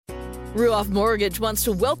Ruoff Mortgage wants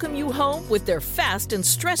to welcome you home with their fast and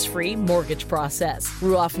stress-free mortgage process.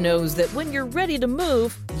 Ruoff knows that when you're ready to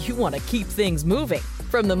move, you want to keep things moving.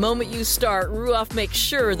 From the moment you start, Ruoff makes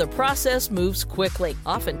sure the process moves quickly,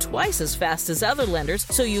 often twice as fast as other lenders,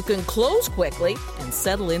 so you can close quickly and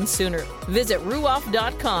settle in sooner. Visit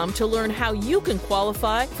ruoff.com to learn how you can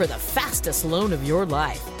qualify for the fastest loan of your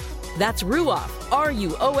life. That's Ruoff,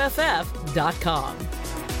 RUOFF.com.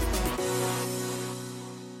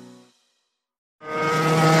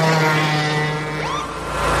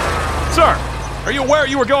 Sir, are you aware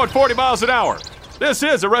you were going 40 miles an hour? This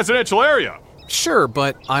is a residential area. Sure,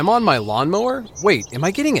 but I'm on my lawnmower? Wait, am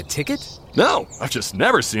I getting a ticket? No, I've just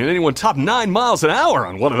never seen anyone top 9 miles an hour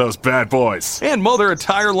on one of those bad boys. And mow their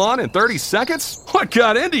entire lawn in 30 seconds? What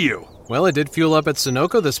got into you? Well, I did fuel up at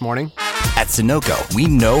Sunoco this morning. At Sunoco, we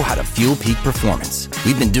know how to fuel peak performance.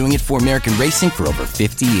 We've been doing it for American racing for over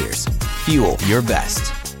 50 years. Fuel your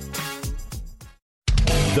best.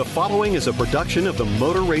 The following is a production of the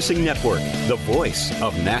Motor Racing Network, the voice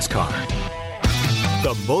of NASCAR.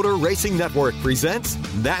 The Motor Racing Network presents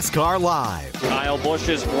NASCAR Live. Kyle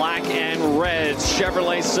Busch's black and red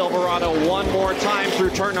Chevrolet Silverado one more time through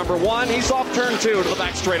turn number 1. He's off turn 2 to the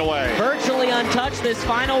back straightaway. Virtually untouched this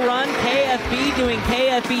final run. KFB doing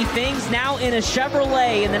KFB things now in a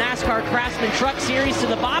Chevrolet in the NASCAR Craftsman Truck Series to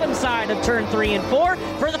the bottom side of turn 3 and 4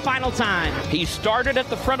 for the final time. He started at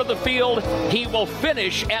the front of the field. He will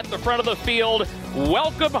finish at the front of the field.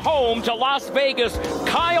 Welcome home to Las Vegas.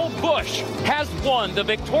 Kyle Busch has won the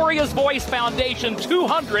Victoria's Voice Foundation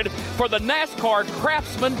 200 for the NASCAR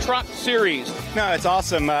Craftsman Truck Series. No, it's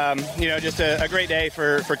awesome. Just a great day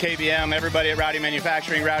for KBM, everybody at Rowdy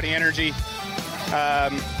Manufacturing, Rowdy Energy.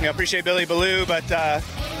 Appreciate Billy Ballou, but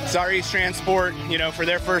Star East Transport, for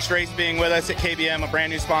their first race being with us at KBM, a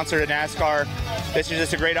brand new sponsor to NASCAR. This is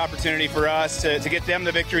just a great opportunity for us to get them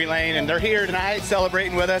the victory lane, and they're here tonight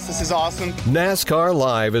celebrating with us. This is awesome. NASCAR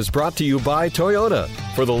Live is brought to you by Toyota.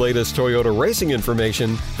 For the latest Toyota racing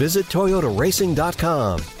information, visit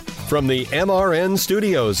toyotaracing.com. From the MRN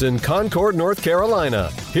Studios in Concord, North Carolina,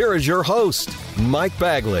 here is your host, Mike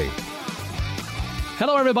Bagley.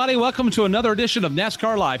 Hello, everybody. Welcome to another edition of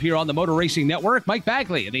NASCAR Live here on the Motor Racing Network. Mike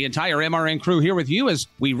Bagley and the entire MRN crew here with you as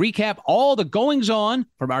we recap all the goings-on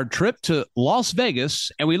from our trip to Las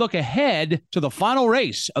Vegas, and we look ahead to the final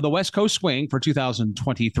race of the West Coast Swing for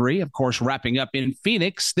 2023, of course, wrapping up in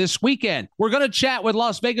Phoenix this weekend. We're going to chat with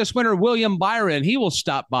Las Vegas winner William Byron. He will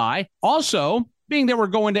stop by. Also, being that we're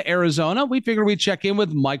going to Arizona, we figured we'd check in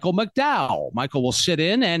with Michael McDowell. Michael will sit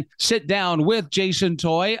in and sit down with Jason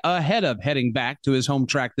Toy ahead of heading back to his home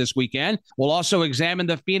track this weekend. We'll also examine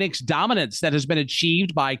the Phoenix dominance that has been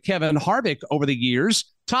achieved by Kevin Harvick over the years.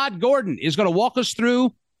 Todd Gordon is going to walk us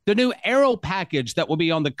through the new aero package that will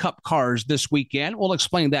be on the Cup cars this weekend. We'll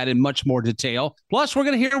explain that in much more detail. Plus, we're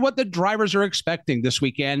going to hear what the drivers are expecting this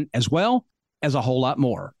weekend, as well as a whole lot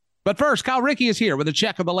more. But first, Kyle Rickey is here with a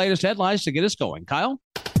check of the latest headlines to get us going. Kyle?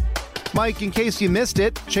 Mike, in case you missed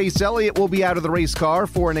it, Chase Elliott will be out of the race car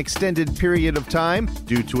for an extended period of time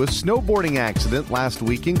due to a snowboarding accident last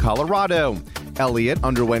week in Colorado. Elliott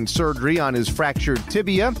underwent surgery on his fractured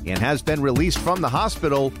tibia and has been released from the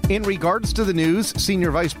hospital. In regards to the news,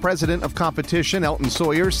 Senior Vice President of Competition Elton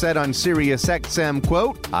Sawyer said on SiriusXM,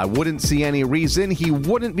 quote, "I wouldn't see any reason he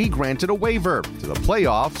wouldn't be granted a waiver to the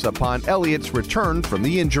playoffs upon Elliott's return from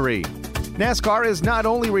the injury." NASCAR is not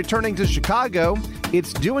only returning to Chicago,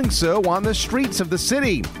 it's doing so on the streets of the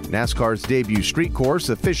city. NASCAR's debut street course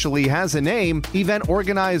officially has a name. Event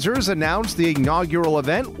organizers announced the inaugural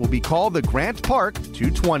event will be called the Grant Park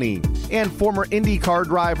 220. And former IndyCar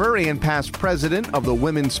driver and past president of the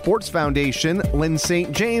Women's Sports Foundation, Lynn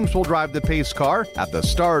St. James, will drive the pace car at the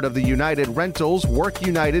start of the United Rentals Work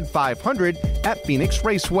United 500 at Phoenix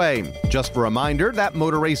Raceway. Just a reminder that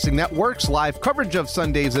Motor Racing Network's live coverage of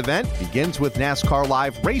Sunday's event begins with NASCAR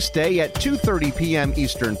Live Race Day at 2:30 p.m.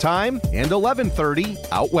 Eastern Time and 11:30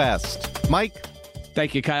 out west. Mike?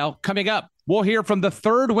 Thank you, Kyle. Coming up, we'll hear from the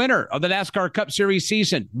third winner of the NASCAR Cup Series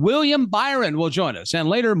season. William Byron will join us, and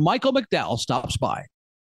later Michael McDowell stops by.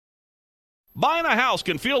 Buying a house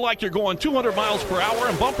can feel like you're going 200 miles per hour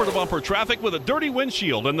in bumper-to-bumper traffic with a dirty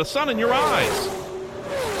windshield and the sun in your eyes.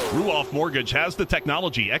 Ruoff Mortgage has the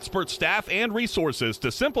technology, expert staff, and resources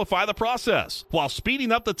to simplify the process while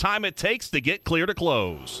speeding up the time it takes to get clear to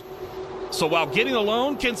close. So while getting a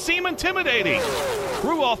loan can seem intimidating,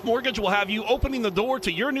 Ruoff Mortgage will have you opening the door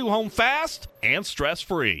to your new home fast and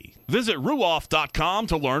stress-free. Visit ruoff.com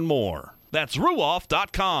to learn more. That's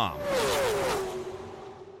ruoff.com.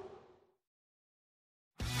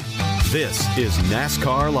 This is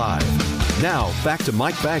NASCAR Live. Now, back to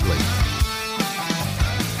Mike Bagley.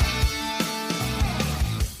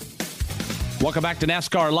 Welcome back to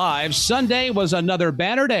NASCAR Live. Sunday was another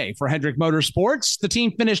banner day for Hendrick Motorsports. The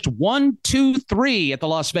team finished 1-2-3 at the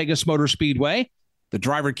Las Vegas Motor Speedway. The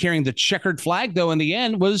driver carrying the checkered flag, though, in the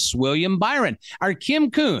end was William Byron. Our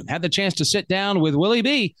Kim Kuhn had the chance to sit down with Willie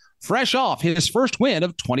B, fresh off his first win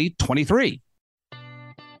of 2023. All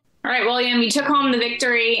right, William, you took home the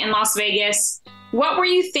victory in Las Vegas. What were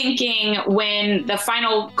you thinking when the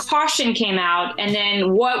final caution came out, and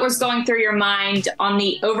then what was going through your mind on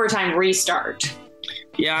the overtime restart?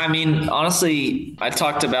 Yeah, I mean, honestly, I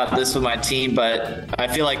talked about this with my team, but I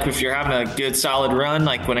feel like if you're having a good, solid run,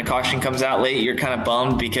 like when a caution comes out late, you're kind of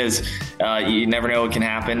bummed because you never know what can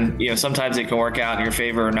happen. You know, sometimes it can work out in your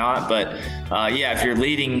favor or not, but yeah, if you're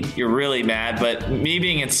leading, you're really mad. But me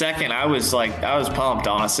being in second, I was pumped,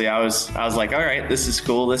 honestly. I was like, all right, this is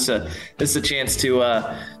cool. This is a chance to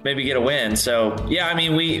maybe get a win. So yeah, I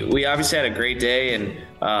mean, we obviously had a great day and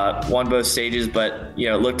won both stages, but you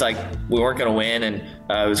know, it looked like we weren't going to win, and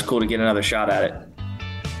it was cool to get another shot at it.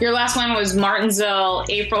 Your last one was Martinsville,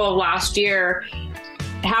 April of last year.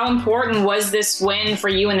 How important was this win for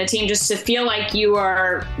you and the team just to feel like you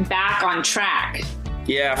are back on track?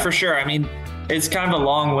 Yeah, for sure. I mean, it's kind of a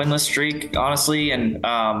long winless streak, honestly. And,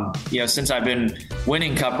 you know, since I've been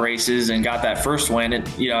winning cup races and got that first win,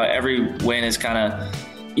 every win is kind of,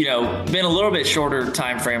 been a little bit shorter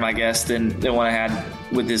time frame, I guess, than what I had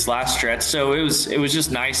with this last stretch. So it was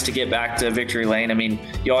just nice to get back to victory lane. I mean,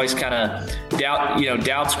 you always kind of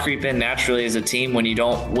doubts creep in naturally as a team when you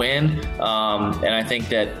don't win. And I think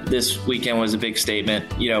that this weekend was a big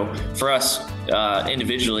statement, for us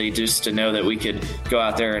individually, just to know that we could go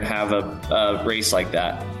out there and have a race like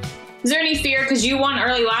that. Is there any fear? Because you won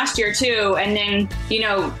early last year too, and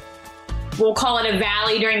then, we'll call it a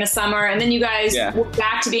valley during the summer, and then you guys were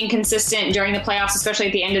back to being consistent during the playoffs, especially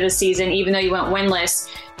at the end of the season, even though you went winless.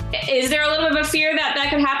 Is there a little bit of a fear that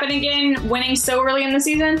could happen again, winning so early in the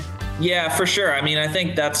season? Yeah, for sure. I mean, I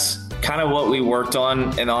think that's kind of what we worked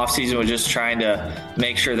on in the offseason, was just trying to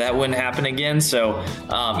make sure that wouldn't happen again. So,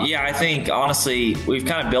 I think, honestly, we've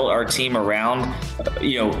kind of built our team around,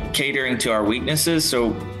 catering to our weaknesses.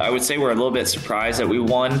 So I would say we're a little bit surprised that we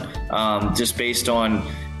won, just based on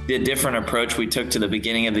the different approach we took to the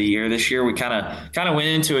beginning of the year. This year, we kind of went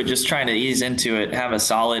into it just trying to ease into it, have a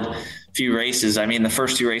solid few races. I mean, the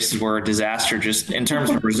first two races were a disaster just in terms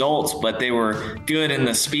of results, but they were good in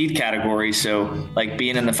the speed category. So like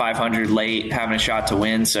being in the 500 late, having a shot to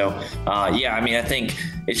win. So I mean, I think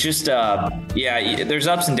it's just, there's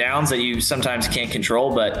ups and downs that you sometimes can't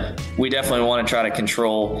control, but we definitely want to try to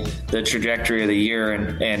control the trajectory of the year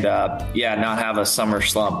and not have a summer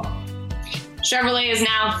slump. Chevrolet is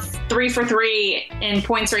now 3 for 3 in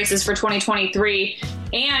points races for 2023,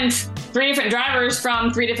 and 3 different drivers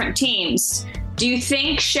from 3 different teams. Do you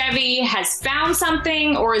think Chevy has found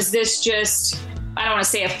something, or is this just, I don't want to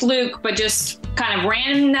say a fluke, but just kind of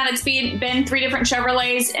random that it's been 3 different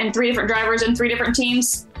Chevrolets and 3 different drivers and 3 different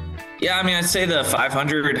teams? Yeah, I mean, I'd say the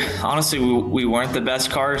 500, honestly, we weren't the best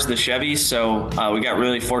cars, the Chevys, so we got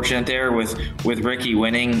really fortunate there with Ricky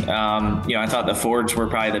winning. I thought the Fords were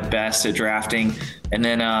probably the best at drafting. And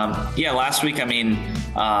then, last week, I mean,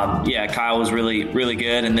 Kyle was really, really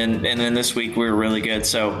good. And then this week we were really good.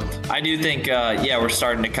 So I do think, we're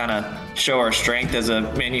starting to kind of show our strength as a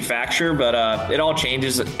manufacturer, but it all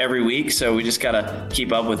changes every week. So we just got to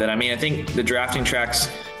keep up with it. I mean, I think the drafting tracks,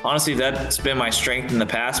 honestly, that's been my strength in the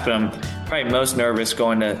past, but I'm probably most nervous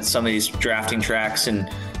going to some of these drafting tracks, and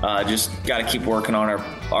just got to keep working on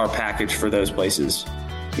our package for those places.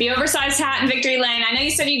 The oversized hat in Victory Lane. I know you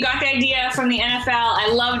said you got the idea from the NFL.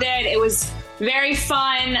 I loved it. It was very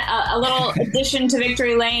fun, a little addition to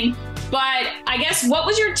Victory Lane. But I guess, what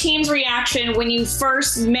was your team's reaction when you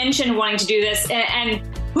first mentioned wanting to do this? And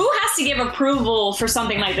who has to give approval for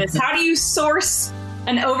something like this? How do you source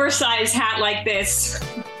an oversized hat like this?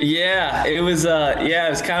 Yeah, it was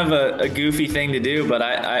kind of a goofy thing to do, but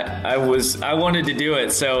I wanted to do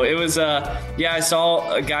it. So it was I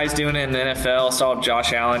saw guys doing it in the NFL, saw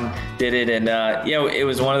Josh Allen did it, and it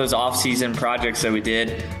was one of those off-season projects that we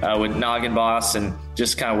did with Noggin Boss, and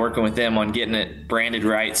just kind of working with them on getting it branded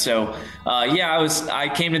right. So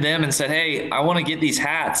I came to them and said, hey, I want to get these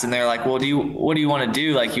hats, and they're like, well, what do you want to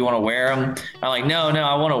do? Like, you want to wear them? I'm like, no,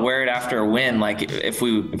 I want to wear it after a win. Like, if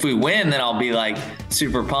we win, then I'll be like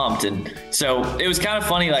super pumped. And so it was kind of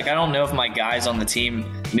funny. Like, I don't know if my guys on the team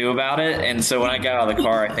knew about it, and so when I got out of the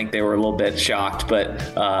car, I think they were a little bit shocked, but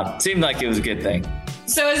it seemed like it was a good thing.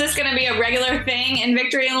 So is this going to be a regular thing in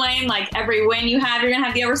Victory Lane? Like, every win you have, you're going to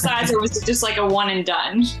have the oversized, or was it just like a one and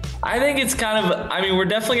done? I think it's we're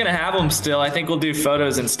definitely going to have them still. I think we'll do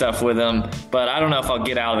photos and stuff with them, but I don't know if I'll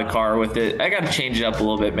get out of the car with it. I got to change it up a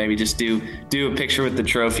little bit, maybe just do a picture with the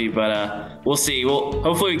trophy, but we'll see.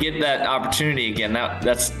 Hopefully we get that opportunity again.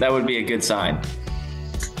 That would be a good sign.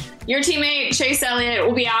 Your teammate, Chase Elliott,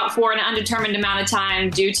 will be out for an undetermined amount of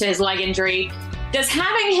time due to his leg injury. Does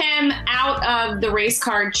having him out of the race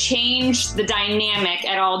car change the dynamic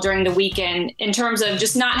at all during the weekend in terms of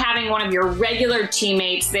just not having one of your regular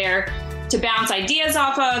teammates there to bounce ideas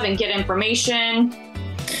off of and get information?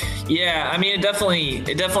 Yeah, I mean, it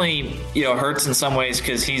definitely hurts in some ways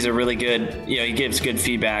because he's a really good, he gives good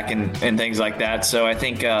feedback and things like that. So I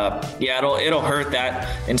think, it'll hurt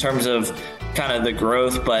that in terms of kind of the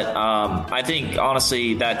growth, but I think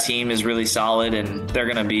honestly that team is really solid and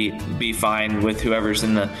they're going to be fine with whoever's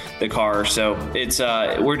in the car. So it's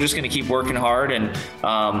we're just going to keep working hard and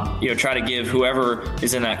try to give whoever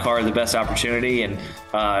is in that car the best opportunity, and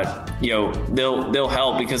they'll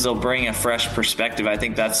help because they'll bring a fresh perspective. I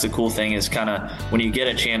think that's the cool thing is kind of when you get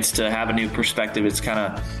a chance to have a new perspective, it's kind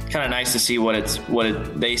of nice to see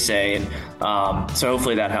what they say, and so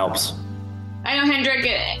hopefully that helps. I know Hendrick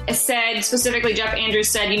said, specifically Jeff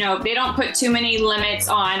Andrews said, they don't put too many limits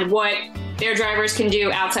on what their drivers can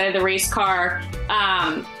do outside of the race car,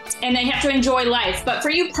 and they have to enjoy life. But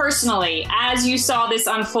for you personally, as you saw this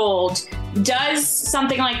unfold, does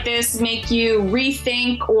something like this make you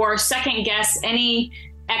rethink or second guess any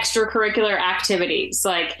extracurricular activities?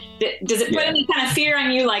 Like, does it put any kind of fear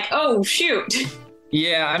on you, like, oh, shoot?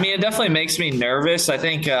 Yeah, I mean, it definitely makes me nervous. I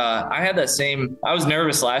think I had I was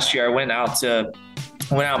nervous last year. I went out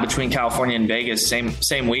between California and Vegas,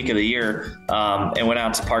 same week of the year, and went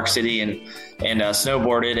out to Park City and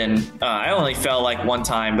snowboarded. And I only fell like one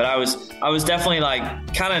time, but I was definitely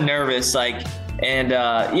like kind of nervous, like, and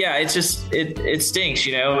it just, it stinks,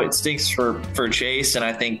 it stinks for Chase. And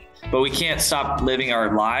I think, but we can't stop living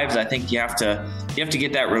our lives. I think you have to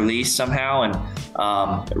get that release somehow. And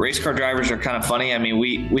race car drivers are kind of funny. I mean,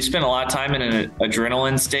 we spend a lot of time in an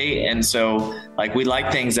adrenaline state. And so like, we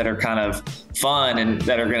like things that are kind of fun and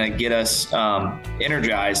that are going to get us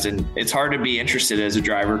energized. And it's hard to be interested as a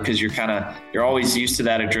driver because you're always used to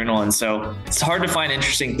that adrenaline. So it's hard to find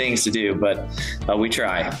interesting things to do, but we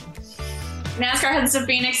try. NASCAR heads to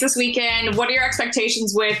Phoenix this weekend. What are your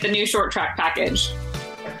expectations with the new short track package?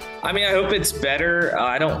 I mean, I hope it's better.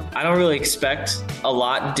 I don't really expect a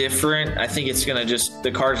lot different. I think it's going to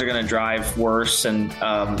the cars are going to drive worse. And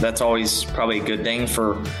that's always probably a good thing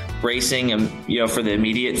for racing and, for the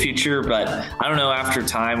immediate future. But I don't know, after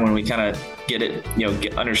time, when we kind of get it,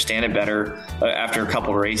 understand it better after a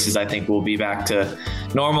couple of races, I think we'll be back to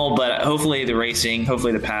normal. But hopefully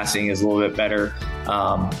the passing is a little bit better.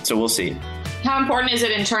 So we'll see. How important is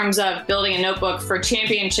it in terms of building a notebook for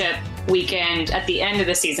championship weekend at the end of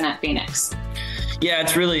the season at Phoenix? Yeah,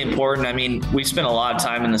 it's really important. I mean, we spent a lot of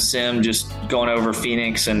time in the sim just going over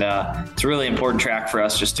Phoenix, and it's a really important track for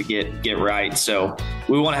us just to get right. So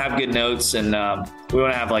we want to have good notes, and we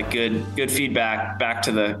want to have like good feedback back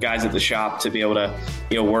to the guys at the shop to be able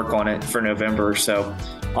to work on it for November. So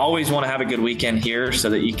always want to have a good weekend here so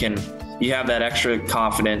that you have that extra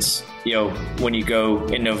confidence, when you go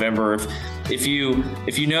in November. If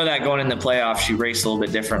you know that going in the playoffs, you race a little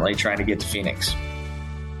bit differently trying to get to Phoenix.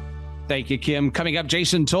 Thank you, Kim. Coming up,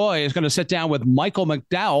 Jason Toy is going to sit down with Michael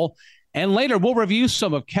McDowell, and later we'll review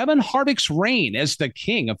some of Kevin Harvick's reign as the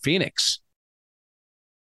king of Phoenix.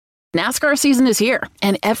 NASCAR season is here,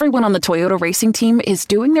 and everyone on the Toyota racing team is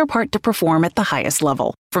doing their part to perform at the highest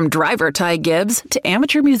level. From driver Ty Gibbs to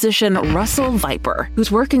amateur musician Russell Viper,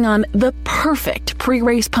 who's working on the perfect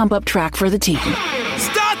pre-race pump-up track for the team.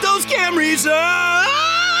 Start those Camrys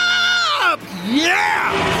up!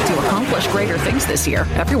 Yeah! To accomplish greater things this year,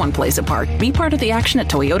 everyone plays a part. Be part of the action at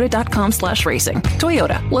toyota.com/racing.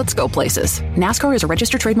 Toyota, let's go places. NASCAR is a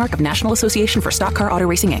registered trademark of National Association for Stock Car Auto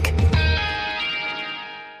Racing, Inc.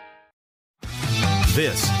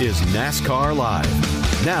 This is NASCAR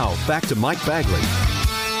Live. Now, back to Mike Bagley.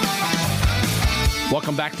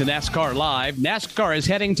 Welcome back to NASCAR Live. NASCAR is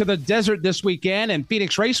heading to the desert this weekend, and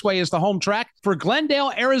Phoenix Raceway is the home track for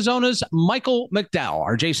Glendale, Arizona's Michael McDowell.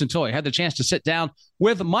 Our Jason Toy had the chance to sit down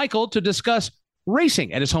with Michael to discuss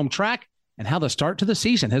racing at his home track and how the start to the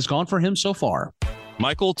season has gone for him so far.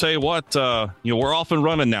 Michael, tell you what, we're off and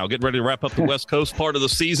running now, getting ready to wrap up the West Coast part of the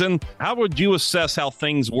season. How would you assess how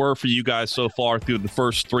things were for you guys so far through the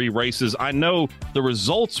first three races? I know the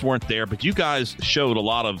results weren't there, but you guys showed a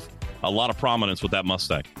lot of prominence with that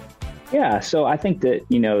Mustang. Yeah, so I think that,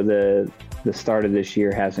 the start of this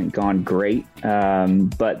year hasn't gone great,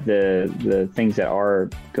 but the things that are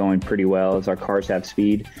going pretty well is our cars have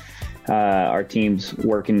speed. our team's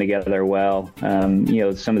working together well.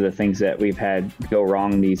 Some of the things that we've had go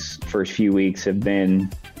wrong these first few weeks have been,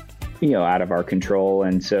 out of our control.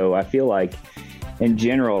 And so I feel like in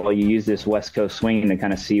general, you use this West Coast swing to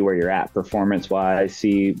kind of see where you're at performance-wise,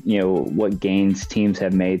 see, what gains teams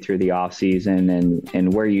have made through the offseason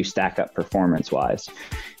and where you stack up performance-wise.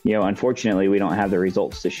 Unfortunately, we don't have the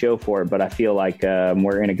results to show for it, but I feel like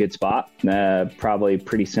we're in a good spot, probably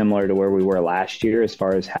pretty similar to where we were last year as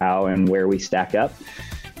far as how and where we stack up.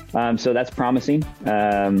 So that's promising.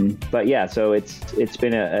 But yeah, so it's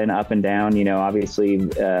been an up and down, obviously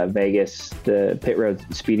Vegas, the pit road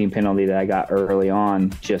speeding penalty that I got early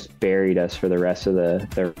on just buried us for the rest of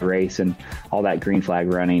the race, and all that green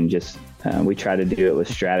flag running just, we try to do it with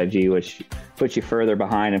strategy, which puts you further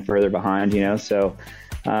behind and further behind, so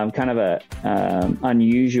kind of a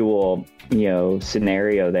unusual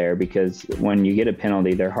scenario there, because when you get a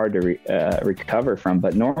penalty, they're hard to recover from.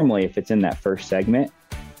 But normally if it's in that first segment,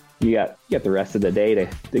 you got the rest of the day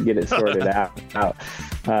to get it sorted out.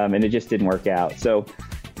 And it just didn't work out. So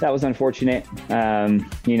that was unfortunate. And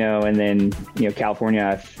then,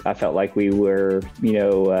 California, I felt like we were,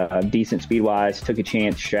 decent speed wise, took a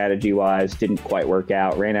chance strategy wise, didn't quite work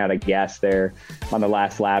out, ran out of gas there on the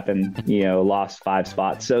last lap and, lost 5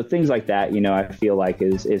 spots. So things like that, I feel like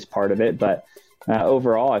is part of it. But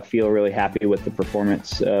overall, I feel really happy with the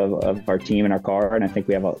performance of our team and our car, and I think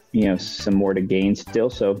we have some more to gain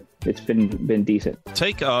still. So it's been decent.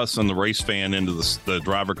 Take us and the race fan into the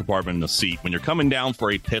driver compartment in the seat when you're coming down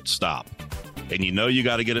for a pit stop, and you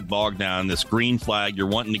got to get it bogged down. This green flag, you're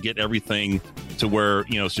wanting to get everything to where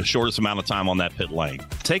it's the shortest amount of time on that pit lane.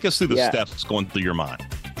 Take us through the steps going through your mind.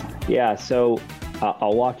 Yeah, so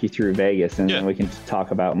I'll walk you through Vegas, and then we can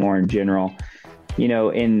talk about more in general.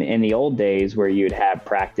 In the old days where you'd have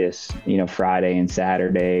practice, Friday and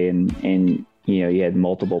Saturday and you had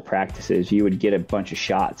multiple practices, you would get a bunch of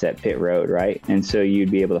shots at pit road, right? And so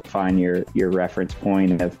you'd be able to find your reference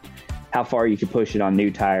point of how far you could push it on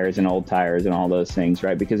new tires and old tires and all those things,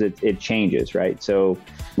 right? Because it changes, right? So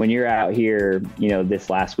when you're out here, this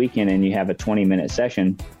last weekend and you have a 20-minute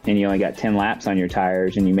session and you only got 10 laps on your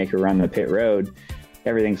tires and you make a run the pit road,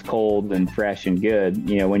 everything's cold and fresh and good.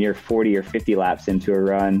 When you're 40 or 50 laps into a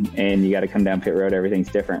run and you got to come down pit road,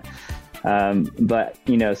 everything's different. But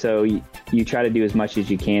so you try to do as much as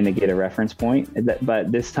you can to get a reference point.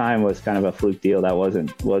 But this time was kind of a fluke deal. That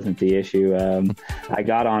wasn't the issue. I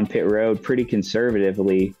got on pit road pretty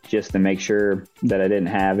conservatively just to make sure that I didn't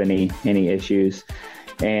have any issues.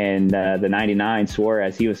 And the 99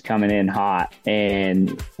 Suarez, he was coming in hot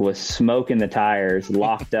and was smoking the tires,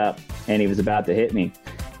 locked up, and he was about to hit me.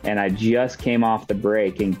 And I just came off the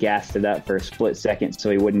brake and gassed it up for a split second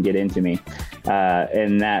so he wouldn't get into me.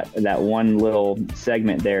 And that one little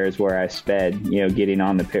segment there is where I sped, getting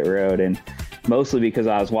on the pit road. And mostly because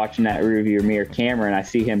I was watching that rearview mirror camera and I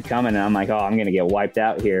see him coming and I'm like, oh, I'm going to get wiped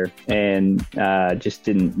out here. And just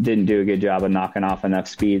didn't do a good job of knocking off enough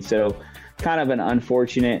speed. So kind of an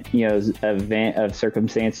unfortunate, event of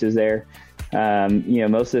circumstances there.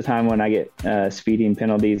 Most of the time when I get speeding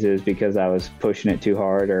penalties is because I was pushing it too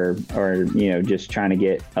hard or just trying to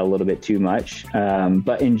get a little bit too much.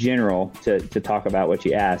 But in general, to talk about what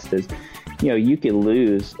you asked is, you could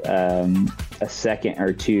lose a second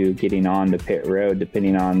or two getting on the pit road,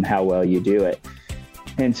 depending on how well you do it.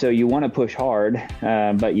 And so you want to push hard,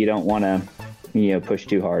 but you don't want to push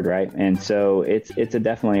too hard, right? And so it's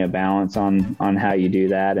definitely a balance on how you do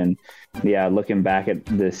that. And yeah, looking back at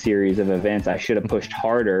the series of events, I should have pushed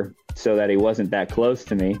harder so that he wasn't that close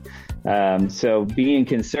to me. So being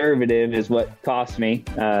conservative is what cost me,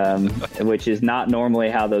 which is not normally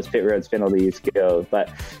how those pit road penalties go, but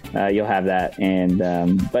you'll have that. And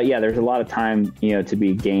but yeah, there's a lot of time to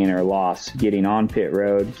be gain or loss getting on pit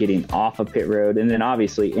road, getting off of pit road, and then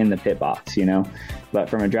obviously in the pit box, But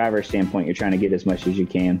from a driver's standpoint, you're trying to get as much as you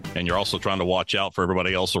can. And you're also trying to watch out for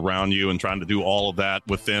everybody else around you and trying to do all of that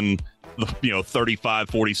within 35,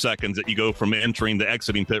 40 seconds that you go from entering to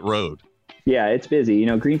exiting pit road. Yeah, it's busy.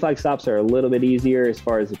 Green flag stops are a little bit easier as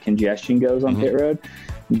far as the congestion goes on pit road.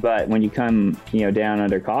 But when you come, down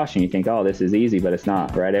under caution, you think, oh, this is easy, but it's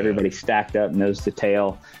not, right? Everybody's stacked up nose to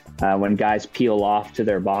tail. When guys peel off to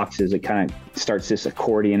their boxes, it kind of starts this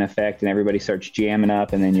accordion effect and everybody starts jamming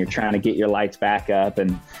up, and then you're trying to get your lights back up.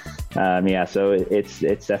 And so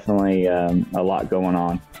it's definitely a lot going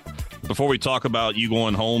on. Before we talk about you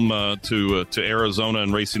going home to Arizona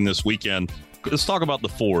and racing this weekend, let's talk about the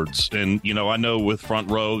Fords. And, I know with Front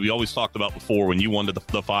Row, you always talked about before when you wanted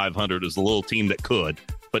the 500 as the little team that could.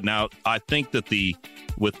 But now I think that the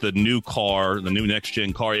with the new car, the new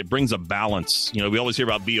next-gen car, it brings a balance. We always hear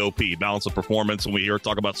about BOP, balance of performance, when we hear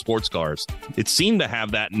talk about sports cars. It seemed to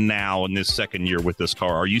have that now in this second year with this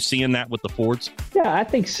car. Are you seeing that with the Fords? Yeah, I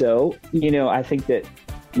think so. I think that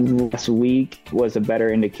last week was a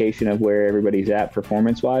better indication of where everybody's at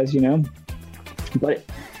performance-wise, But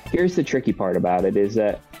here's the tricky part about it is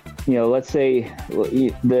that, let's say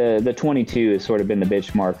the 22 has sort of been the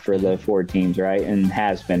benchmark for the Ford teams, right? And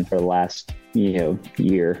has been for the last,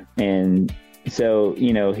 year. And so,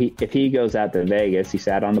 if he goes out to Vegas, he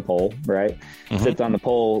sat on the pole, right? Mm-hmm. Sits on the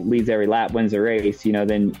pole, leads every lap, wins the race,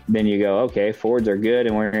 then you go, okay, Fords are good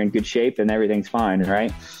and we're in good shape and everything's fine,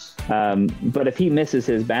 right? But if he misses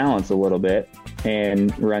his balance a little bit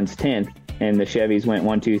and runs 10th and the Chevys went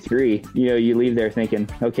 1, 2, 3, you leave there thinking,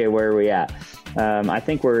 okay, where are we at? I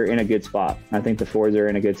think we're in a good spot. I think the Fords are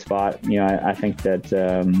in a good spot. I think that,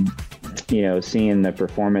 seeing the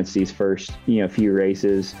performance these first, few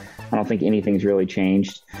races, I don't think anything's really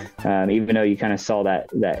changed. Even though you kind of saw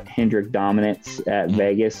that Hendrick dominance at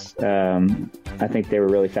Vegas, I think they were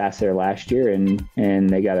really fast there last year and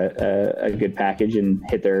they got a good package and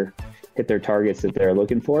hit their targets that they're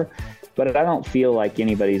looking for. But I don't feel like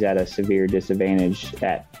anybody's at a severe disadvantage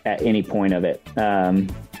at any point of it.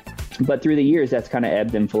 But through the years, that's kind of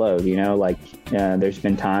ebbed and flowed, there's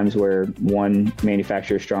been times where one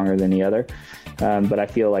manufacturer is stronger than the other. But I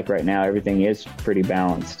feel like right now everything is pretty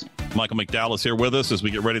balanced. Michael McDowell is here with us as we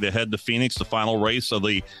get ready to head to Phoenix, the final race of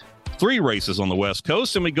the 3 races on the West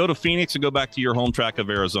Coast, and we go to Phoenix and go back to your home track of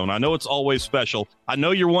Arizona. I know it's always special. I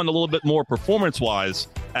know you're wanting a little bit more performance-wise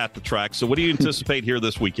at the track, so what do you anticipate here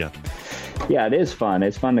this weekend? Yeah, it is fun.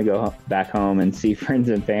 It's fun to go back home and see friends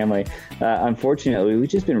and family. Unfortunately, we've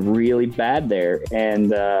just been really bad there, and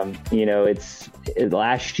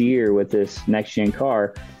last year with this next-gen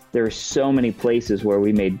car, there were so many places where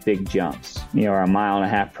we made big jumps, our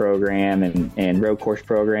 1.5-mile program and road course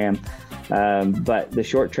program. But the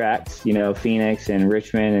short tracks, Phoenix and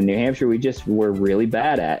Richmond and New Hampshire, we just were really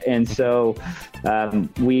bad at. And so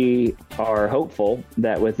we are hopeful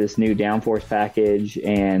that with this new downforce package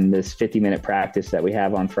and this 50-minute practice that we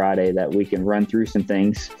have on Friday, that we can run through some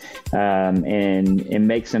things and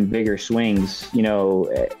make some bigger swings,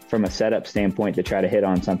 from a setup standpoint to try to hit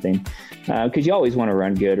on something. Because you always want to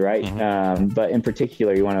run good, right? Mm-hmm. But in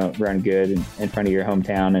particular, you want to run good in front of your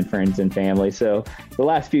hometown and friends and family. So the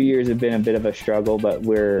last few years have been a bit of a struggle, but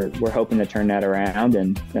we're hoping to turn that around,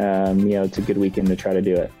 and it's a good weekend to try to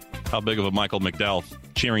do it. How big of a Michael McDowell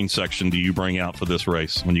cheering section do you bring out for this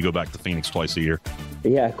race when you go back to Phoenix twice a year?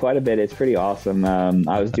 Yeah, quite a bit. It's pretty awesome.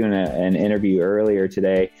 I was doing an interview earlier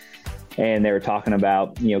today, and they were talking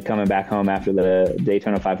about, coming back home after the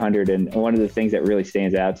Daytona 500. And one of the things that really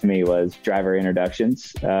stands out to me was driver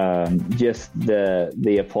introductions. Just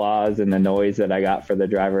the applause and the noise that I got for the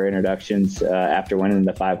driver introductions after winning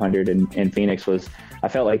the 500 in Phoenix I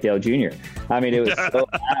felt like Dale Jr. I mean, it was so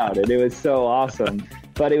loud and it was so awesome.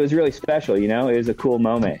 But it was really special, it was a cool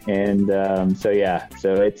moment. And so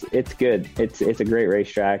it's good. It's a great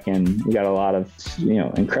racetrack, and we got a lot of,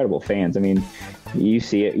 incredible fans. I mean, you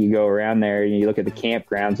see it, you go around there and you look at the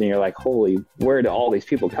campgrounds and you're like, holy, where do all these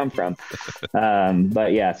people come from?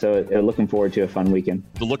 But yeah, so looking forward to a fun weekend.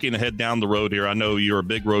 Looking ahead down the road here, I know you're a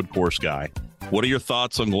big road course guy. What are your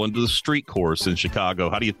thoughts on going to the street course in Chicago?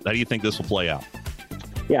 How do you think this will play out?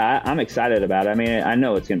 Yeah, I'm excited about it. I mean, I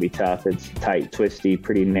know it's going to be tough. It's tight, twisty,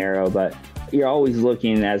 pretty narrow, but you're always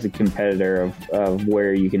looking as a competitor of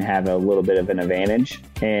where you can have a little bit of an advantage.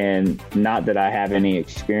 And not that I have any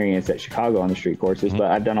experience at Chicago on the street courses, but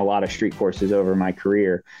I've done a lot of street courses over my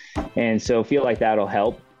career. And so feel like that'll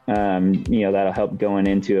help. That'll help going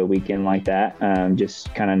into a weekend like that.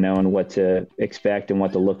 Just kind of knowing what to expect and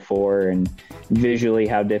what to look for, and visually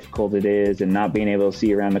how difficult it is, and not being able to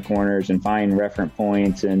see around the corners and find reference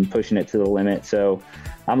points and pushing it to the limit. So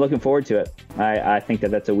I'm looking forward to it. I think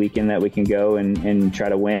that's a weekend that we can go and try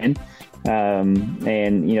to win.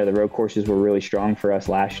 The road courses were really strong for us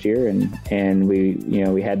last year, and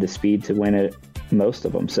we had the speed to win it, most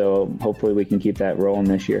of them. So hopefully we can keep that rolling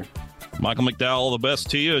this year. Michael McDowell, all the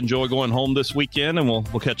best to you. Enjoy going home this weekend, and we'll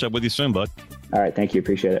catch up with you soon, bud. All right. Thank you.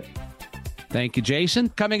 Appreciate it. Thank you, Jason.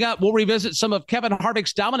 Coming up, we'll revisit some of Kevin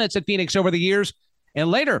Harvick's dominance at Phoenix over the years.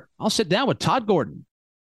 And later, I'll sit down with Todd Gordon.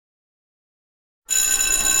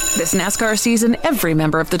 This NASCAR season, every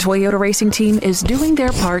member of the Toyota racing team is doing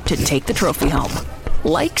their part to take the trophy home.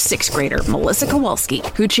 Like 6th grader Melissa Kowalski,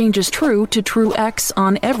 who changes true to True X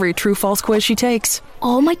on every true false quiz she takes.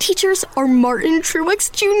 All my teachers are Martin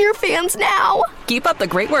Truex Jr. fans now. Keep up the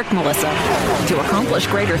great work, Melissa. To accomplish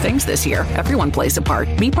greater things this year, everyone plays a part.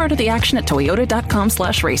 Be part of the action at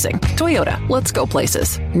toyota.com/racing. Toyota, let's go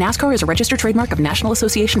places. NASCAR is a registered trademark of National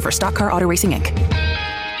Association for Stock Car Auto Racing, Inc.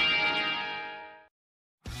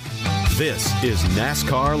 This is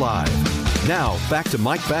NASCAR Live. Now, back to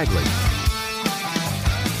Mike Bagley.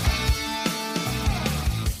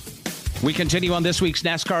 We continue on this week's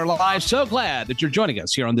NASCAR Live. So glad that you're joining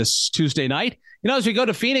us here on this Tuesday night. You know, as we go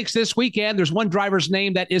to Phoenix this weekend, there's one driver's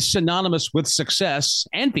name that is synonymous with success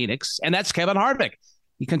and Phoenix, and that's Kevin Harvick.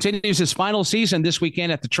 He continues his final season this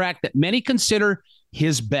weekend at the track that many consider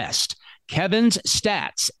his best. Kevin's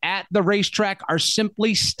stats at the racetrack are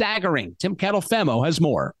simply staggering. Tim Catalfemo has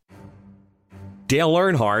more. Dale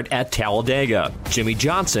Earnhardt at Talladega, Jimmy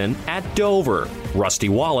Johnson at Dover, Rusty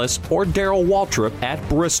Wallace or Darrell Waltrip at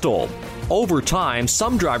Bristol. Over time,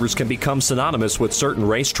 some drivers can become synonymous with certain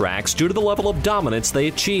racetracks due to the level of dominance they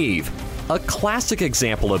achieve. A classic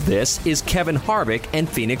example of this is Kevin Harvick and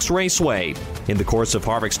Phoenix Raceway. In the course of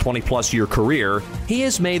Harvick's 20-plus year career, he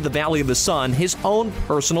has made the Valley of the Sun his own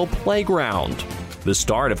personal playground. The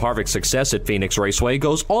start of Harvick's success at Phoenix Raceway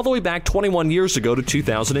goes all the way back 21 years ago to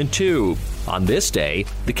 2002. On this day,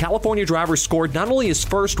 the California driver scored not only his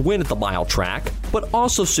first win at the mile track, but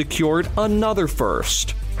also secured another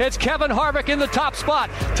first. It's Kevin Harvick in the top spot.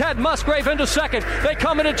 Ted Musgrave into second. They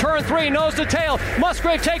come into turn 3, nose to tail.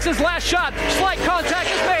 Musgrave takes his last shot. Slight contact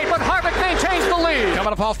is made, but Harvick maintains the lead.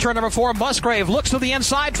 Coming up off turn number 4, Musgrave looks to the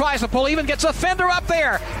inside, tries to pull, even gets a fender up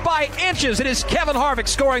there by inches. It is Kevin Harvick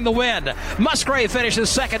scoring the win. Musgrave finishes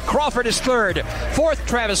second. Crawford is third. Fourth,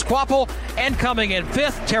 Travis Kvapil. And coming in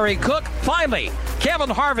fifth, Terry Cook. Finally, Kevin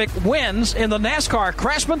Harvick wins in the NASCAR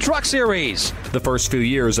Craftsman Truck Series. The first few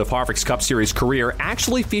years of Harvick's Cup Series career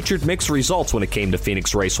actually featured mixed results when it came to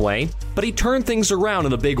Phoenix Raceway, but he turned things around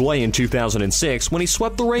in a big way in 2006 when he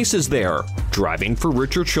swept the races there, driving for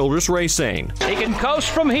Richard Childress Racing. He can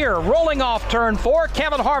coast from here, rolling off turn 4.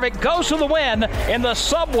 Kevin Harvick goes to the win in the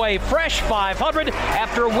Subway Fresh 500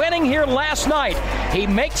 after winning here last night. He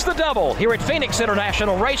makes the double here at Phoenix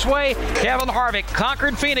International Raceway. Kevin Harvick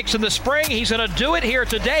conquered Phoenix in the spring. He's going to do it here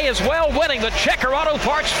today as well, winning the Checker Auto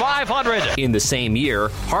Parts 500. In the same year,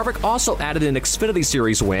 Harvick also added an Xfinity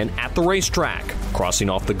Series win at the racetrack, crossing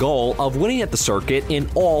off the goal of winning at the circuit in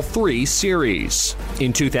all 3 series.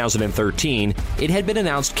 In 2013, it had been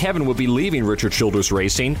announced Kevin would be leaving Richard Childress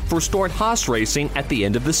Racing for Stewart-Haas Racing at the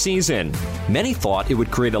end of the season. Many thought it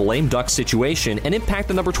would create a lame duck situation and impact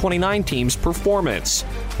the number 29 team's performance.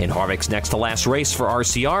 In Harvick's next to last race for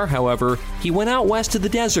RCR, however, he went out west to the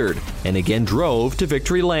desert and again drove to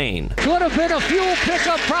victory lane. Could have been a fuel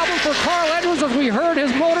pickup problem for Carl Edwards as we heard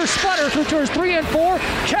his motor sputter through turns 3 and 4.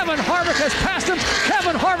 Kevin Harvick has passed him.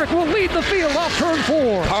 Kevin Harvick will lead the field off turn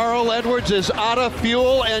 4. Carl Edwards is out of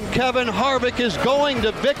fuel and Kevin Harvick is going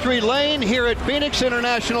to victory lane here at Phoenix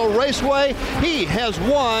International Raceway. He has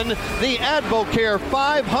won the Advocare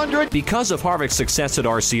 500. Because of Harvick's success at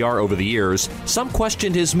RCR over the years, some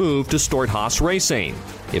questioned his move to Stewart-Haas Racing.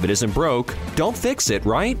 If it isn't broke, don't fix it,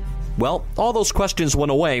 right? Well, all those questions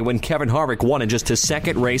went away when Kevin Harvick won in just his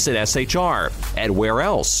second race at SHR. And where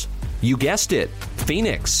else? You guessed it,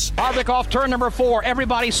 Phoenix. Harvick off turn number 4.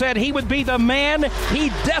 Everybody said he would be the man. He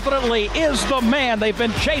definitely is the man. They've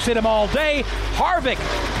been chasing him all day. Harvick,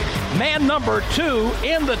 man number 2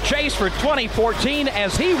 in the chase for 2014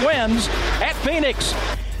 as he wins at Phoenix.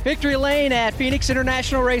 Victory lane at Phoenix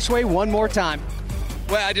International Raceway one more time.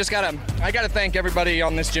 Well, I gotta thank everybody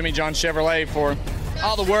on this Jimmy John Chevrolet for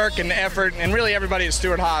all the work and the effort, and really everybody at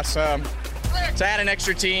Stewart-Haas. To add an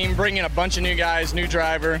extra team, bring in a bunch of new guys, new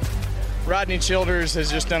driver. Rodney Childers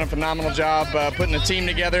has just done a phenomenal job putting the team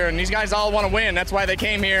together, and these guys all want to win. That's why they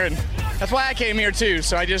came here, and that's why I came here too.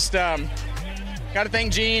 So I just got to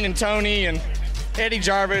thank Gene and Tony and Eddie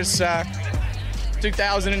Jarvis.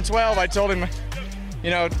 2012, I told him,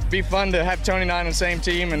 it'd be fun to have Tony and I on the same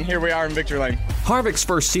team, and here we are in victory lane. Harvick's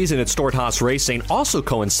first season at Stewart-Haas Racing also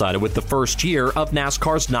coincided with the first year of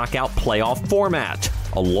NASCAR's knockout playoff format,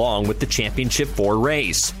 along with the Championship 4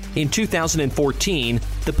 race. In 2014,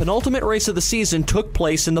 the penultimate race of the season took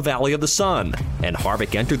place in the Valley of the Sun, and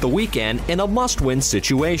Harvick entered the weekend in a must-win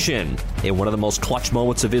situation. In one of the most clutch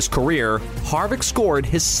moments of his career, Harvick scored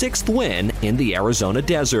his 6th win in the Arizona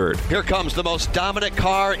desert. Here comes the most dominant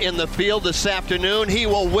car in the field this afternoon. He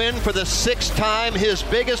will win for the 6th time. His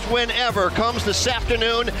biggest win ever comes this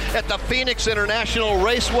afternoon at the Phoenix International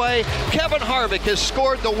Raceway. Kevin Harvick has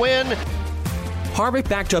scored the win. Harvick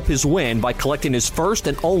backed up his win by collecting his first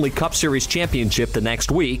and only Cup Series championship the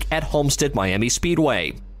next week at Homestead Miami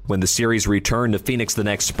Speedway. When the series returned to Phoenix the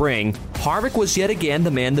next spring, Harvick was yet again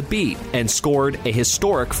the man to beat and scored a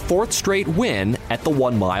historic fourth straight win at the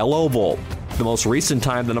 1 Mile Oval. The most recent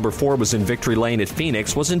time the number 4 was in victory lane at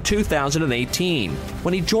Phoenix was in 2018,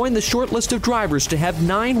 when he joined the short list of drivers to have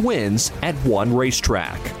 9 wins at one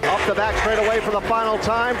racetrack. Up the back straightaway for the final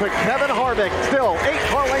time for Kevin Harvick. Still 8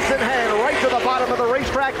 car lengths in hand, right to the bottom of the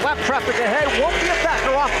racetrack. Lap traffic ahead won't be a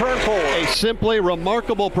factor off turn 4. A simply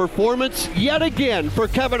remarkable performance yet again for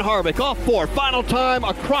Kevin Harvick. Off 4, final time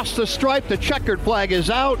across the stripe. The checkered flag is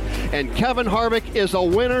out, and Kevin Harvick is a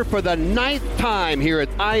winner for the 9th time here at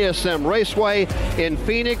ISM Raceway in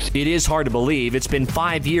Phoenix. It is hard to believe it's been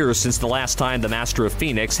 5 years since the last time the Master of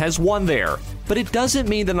Phoenix has won there. But it doesn't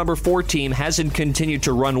mean the number 4 team hasn't continued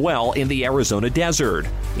to run well in the Arizona desert.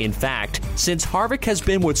 In fact, since Harvick has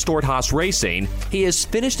been with Stewart-Haas Racing, he has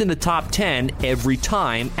finished in the top 10 every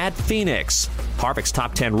time at Phoenix. Harvick's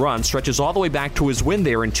top 10 run stretches all the way back to his win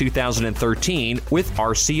there in 2013 with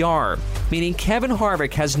RCR, meaning Kevin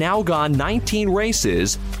Harvick has now gone 19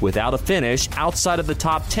 races without a finish outside of the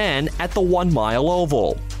top 10 at the 1 Mile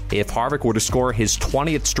Oval. If Harvick were to score his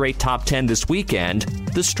 20th straight top 10 this weekend,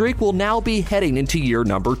 the streak will now be heading into year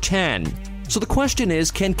number 10. So the question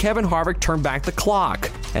is, can Kevin Harvick turn back the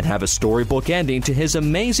clock and have a storybook ending to his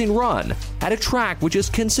amazing run at a track which is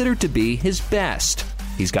considered to be his best?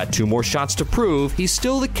 He's got 2 more shots to prove he's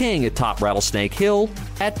still the king at Top Rattlesnake Hill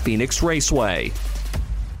at Phoenix Raceway.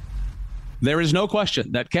 There is no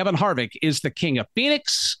question that Kevin Harvick is the king of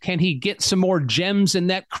Phoenix. Can he get some more gems in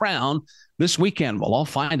that crown this weekend? We'll all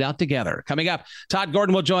find out together. Coming up, Todd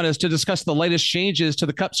Gordon will join us to discuss the latest changes to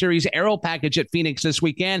the Cup Series aero package at Phoenix this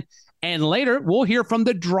weekend. And later, we'll hear from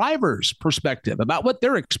the driver's perspective about what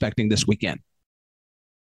they're expecting this weekend.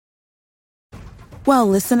 Well,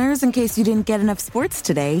 listeners, in case you didn't get enough sports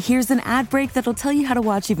today, here's an ad break that'll tell you how to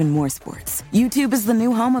watch even more sports. YouTube is the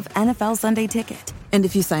new home of NFL Sunday Ticket. And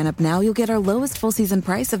if you sign up now, you'll get our lowest full season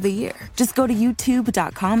price of the year. Just go to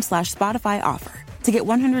youtube.com/Spotify offer to get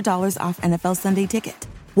 $100 off NFL Sunday Ticket.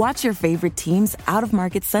 Watch your favorite teams'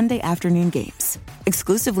 out-of-market Sunday afternoon games,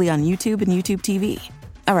 exclusively on YouTube and YouTube TV.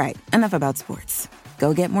 All right, enough about sports.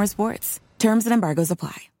 Go get more sports. Terms and embargoes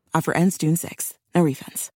apply. Offer ends June 6th. No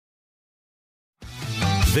refunds.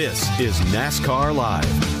 This is NASCAR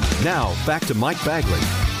Live. Now, back to Mike Bagley.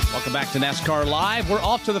 Welcome back to NASCAR Live. We're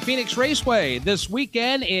off to the Phoenix Raceway this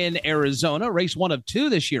weekend in Arizona. Race 1 of 2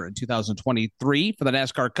 this year in 2023 for the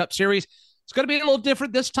NASCAR Cup Series. It's going to be a little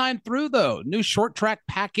different this time through, though. New short track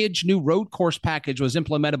package, new road course package was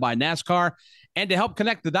implemented by NASCAR. And to help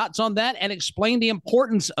connect the dots on that and explain the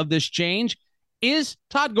importance of this change is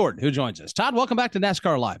Todd Gordon, who joins us. Todd, welcome back to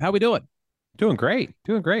NASCAR Live. How we doing? Doing great.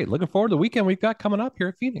 Looking forward to the weekend we've got coming up here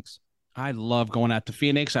at Phoenix. I love going out to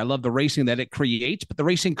Phoenix. I love the racing that it creates, but the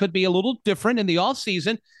racing could be a little different in the off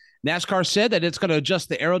season. NASCAR said that it's going to adjust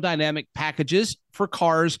the aerodynamic packages for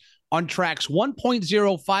cars on tracks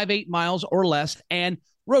 1.058 miles or less and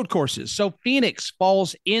road courses. So Phoenix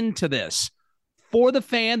falls into this. For the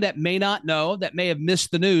fan that may not know, that may have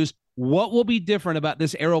missed the news, what will be different about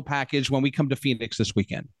this aero package when we come to Phoenix this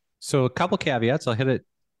weekend? So a couple caveats. I'll hit it.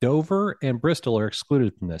 Dover and Bristol are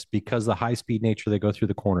excluded from this because of the high-speed nature they go through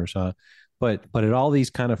the corners. But at all these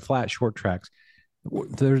kind of flat, short tracks,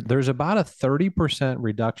 there's about a 30%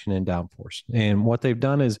 reduction in downforce. And what they've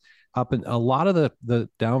done is up in a lot of the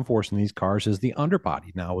downforce in these cars is the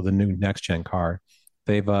underbody now with a new next-gen car.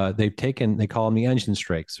 They've taken, they call them the engine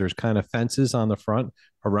strakes. There's kind of fences on the front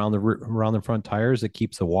around the front tires that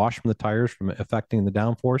keeps the wash from the tires from affecting the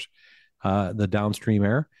downforce, the downstream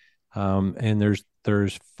air. And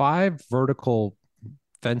there's 5 vertical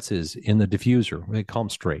fences in the diffuser. They call them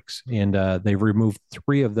strakes, and they've removed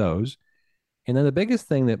 3 of those. And then the biggest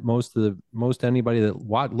thing that most anybody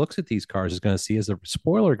that looks at these cars is going to see is the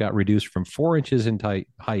spoiler got reduced from 4 inches in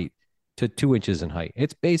height to 2 inches in height.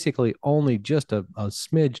 It's basically only just a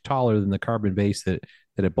smidge taller than the carbon base that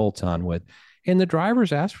it bolts on with. And the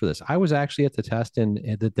drivers asked for this. I was actually at the test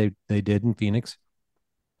that they did in Phoenix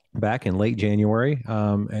back in late January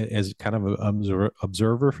as kind of an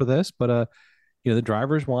observer for this. But, the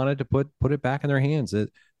drivers wanted to put it back in their hands.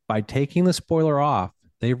 By taking the spoiler off,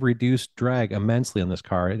 they've reduced drag immensely on this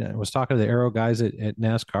car. And I was talking to the aero guys at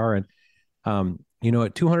NASCAR, and,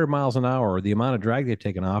 at 200 miles an hour, the amount of drag they've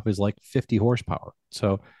taken off is like 50 horsepower.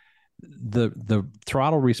 So the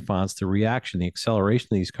throttle response, the reaction, the acceleration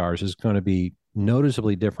of these cars is going to be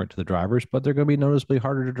noticeably different to the drivers, but they're going to be noticeably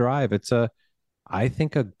harder to drive. It's I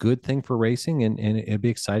think a good thing for racing, and it'd be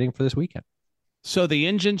exciting for this weekend. So the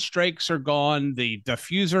engine strakes are gone. The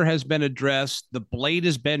diffuser has been addressed. The blade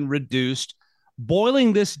has been reduced.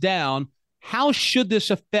 Boiling this down, how should this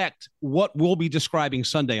affect what we'll be describing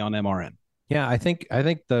Sunday on MRN? Yeah, I think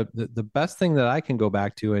the best thing that I can go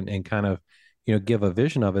back to and kind of, give a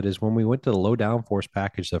vision of it is when we went to the low downforce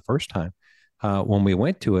package the first time. When we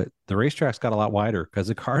went to it, the racetracks got a lot wider because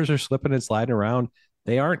the cars are slipping and sliding around.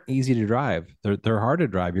 They aren't easy to drive. They're hard to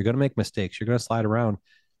drive. You're going to make mistakes. You're going to slide around.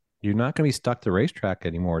 You're not going to be stuck to the racetrack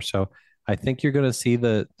anymore. So I think you're going to see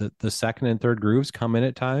the second and third grooves come in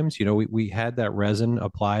at times. We had that resin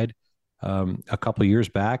applied a couple of years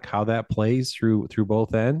back. How that plays through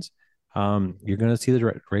both ends. You're going to see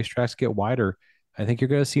the racetracks get wider. I think you're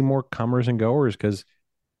going to see more comers and goers because,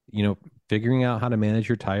 figuring out how to manage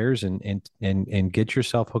your tires and get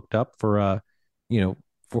yourself hooked up for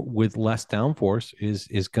with less downforce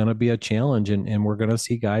is going to be a challenge. And we're going to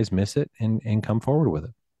see guys miss it and come forward with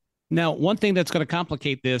it. Now, one thing that's going to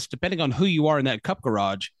complicate this, depending on who you are in that Cup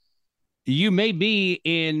garage, you may be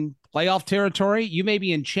in playoff territory. You may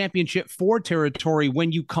be in championship 4 territory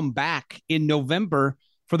when you come back in November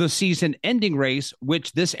for the season ending race,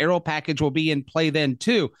 which this aero package will be in play then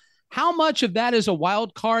too. How much of that is a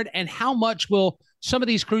wild card, and how much will some of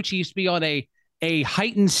these crew chiefs be on a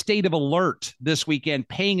heightened state of alert this weekend,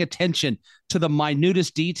 paying attention to the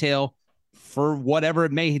minutest detail for whatever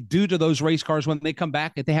it may do to those race cars when they come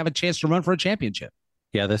back, if they have a chance to run for a championship?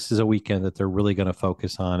 Yeah, this is a weekend that they're really going to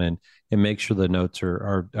focus on and make sure the notes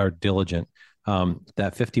are diligent.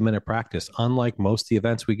 That 50-minute practice, unlike most of the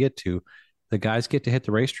events we get to, the guys get to hit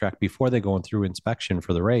the racetrack before they go through inspection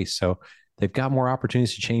for the race. So they've got more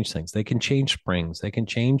opportunities to change things. They can change springs. They can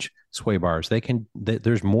change sway bars.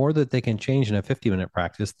 There's more that they can change in a 50-minute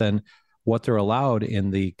practice than what they're allowed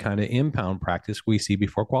in the kind of impound practice we see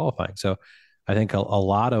before qualifying. So I think a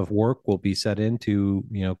lot of work will be set into,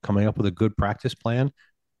 coming up with a good practice plan,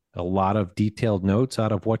 a lot of detailed notes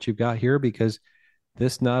out of what you've got here, because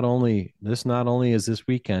this not only is this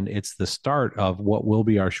weekend, it's the start of what will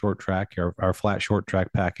be our short track, our flat short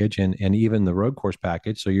track package, and even the road course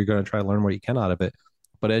package. So you're going to try to learn what you can out of it.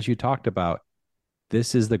 But as you talked about,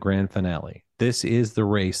 this is the grand finale. This is the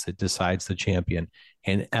race that decides the champion.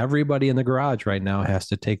 And everybody in the garage right now has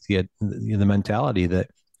to take the mentality that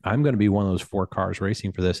I'm going to be one of those 4 cars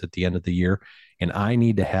racing for this at the end of the year. And I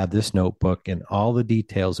need to have this notebook and all the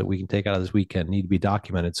details that we can take out of this weekend need to be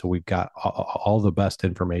documented. So we've got all the best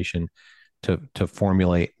information to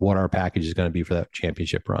formulate what our package is going to be for that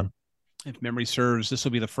championship run. If memory serves, this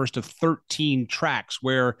will be the first of 13 tracks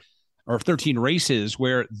or 13 races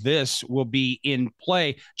where this will be in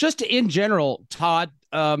play. Just in general, Todd,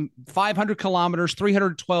 500 kilometers,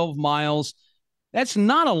 312 miles. That's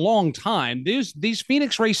not a long time. These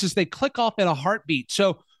Phoenix races, they click off in a heartbeat.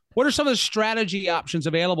 So what are some of the strategy options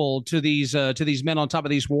available to these men on top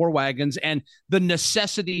of these war wagons, and the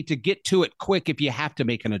necessity to get to it quick if you have to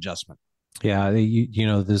make an adjustment? Yeah,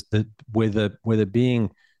 with it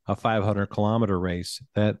being a 500 kilometer race,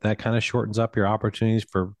 that kind of shortens up your opportunities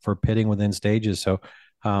for pitting within stages. So,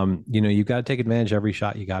 you've got to take advantage of every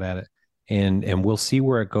shot you got at it, and we'll see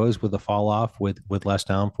where it goes with the fall off with less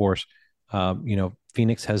downforce.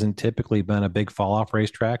 Phoenix hasn't typically been a big fall off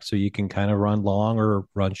racetrack, so you can kind of run long or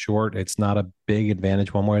run short. It's not a big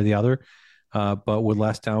advantage one way or the other. But with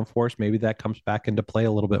less downforce, maybe that comes back into play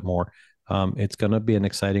a little bit more. It's going to be an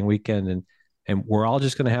exciting weekend, and we're all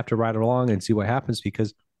just going to have to ride along and see what happens,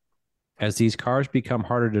 because as these cars become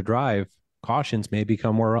harder to drive, cautions may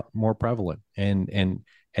become more prevalent. And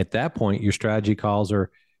at that point, your strategy calls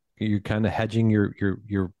you're kind of hedging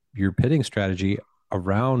your pitting strategy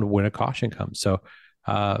around when a caution comes. So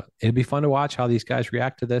it'd be fun to watch how these guys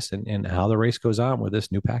react to this and how the race goes on with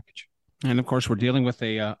this new package. And of course, we're dealing with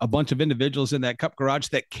a bunch of individuals in that Cup garage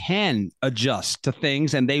that can adjust to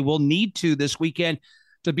things, and they will need to this weekend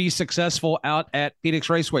to be successful out at Phoenix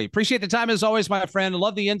Raceway. Appreciate the time as always, my friend.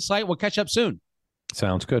 Love the insight. We'll catch up soon.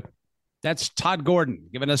 Sounds good. That's Todd Gordon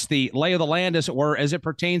giving us the lay of the land, as it were, as it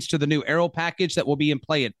pertains to the new aero package that will be in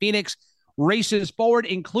play at Phoenix. Races forward,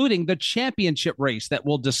 including the championship race that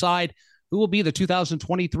will decide who will be the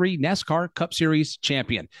 2023 NASCAR Cup Series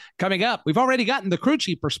champion. Coming up, we've already gotten the crew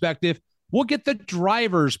chief perspective. We'll get the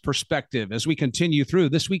driver's perspective as we continue through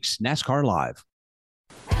this week's NASCAR Live.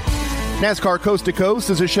 NASCAR Coast to Coast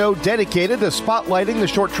is a show dedicated to spotlighting the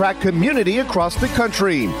short track community across the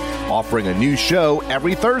country. Offering a new show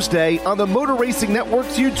every Thursday on the Motor Racing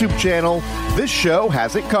Network's YouTube channel, this show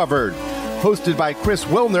has it covered. Hosted by Chris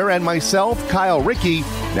Wilner and myself, Kyle Rickey,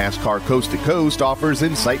 NASCAR Coast to Coast offers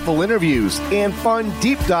insightful interviews and fun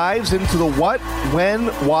deep dives into the what, when,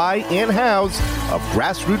 why, and hows of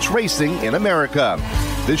grassroots racing in America.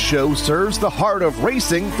 This show serves the heart of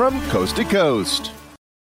racing from coast to coast.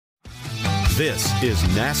 This is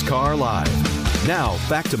NASCAR Live. Now,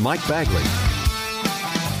 back to Mike Bagley.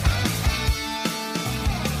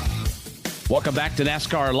 Welcome back to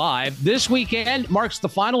NASCAR Live. This weekend marks the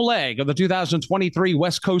final leg of the 2023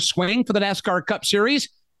 West Coast Swing for the NASCAR Cup Series.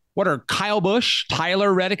 What are Kyle Busch,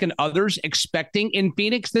 Tyler Reddick, and others expecting in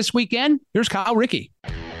Phoenix this weekend? Here's Kyle Rickey.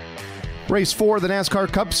 Race 4 of the NASCAR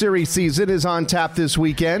Cup Series season is on tap this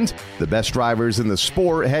weekend. The best drivers in the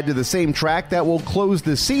sport head to the same track that will close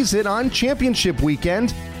the season on Championship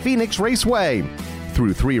Weekend, Phoenix Raceway.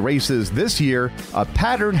 Through 3 races this year, a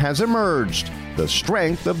pattern has emerged: the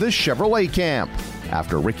strength of the Chevrolet camp.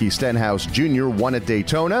 After Ricky Stenhouse Jr. won at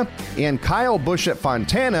Daytona and Kyle Busch at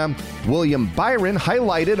Fontana, William Byron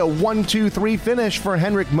highlighted a 1-2-3 finish for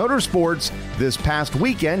Hendrick Motorsports this past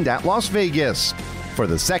weekend at Las Vegas. For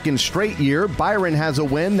the second straight year, Byron has a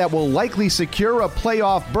win that will likely secure a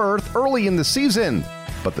playoff berth early in the season.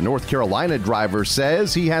 But the North Carolina driver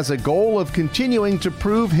says he has a goal of continuing to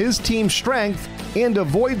prove his team's strength and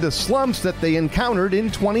avoid the slumps that they encountered in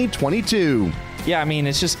 2022. Yeah, I mean,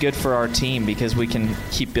 it's just good for our team because we can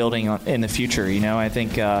keep building on in the future. You know, I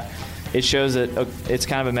think it shows that it's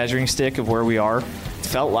kind of a measuring stick of where we are. It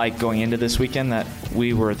felt like going into this weekend that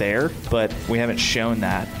we were there, but we haven't shown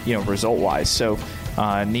that, result-wise. So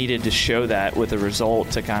needed to show that with a result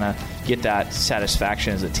to kind of get that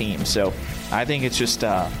satisfaction as a team. So I think it's just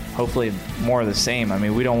hopefully more of the same. I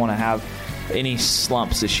mean, we don't want to have any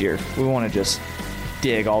slumps this year. We want to just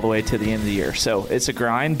dig all the way to the end of the year. So it's a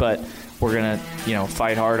grind, but we're going to,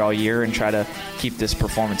 fight hard all year and try to keep this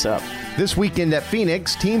performance up. This weekend at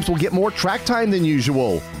Phoenix, teams will get more track time than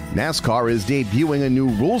usual. NASCAR is debuting a new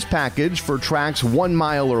rules package for tracks 1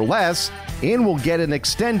 mile or less and will get an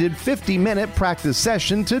extended 50-minute practice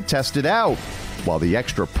session to test it out. While the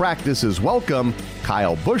extra practice is welcome,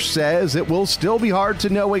 Kyle Busch says it will still be hard to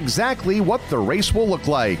know exactly what the race will look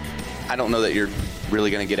like. I don't know that you're really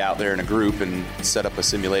going to get out there in a group and set up a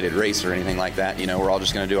simulated race or anything like that. We're all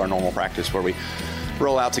just going to do our normal practice where we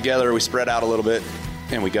roll out together, we spread out a little bit,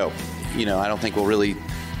 and we go. I don't think we'll really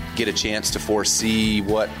get a chance to foresee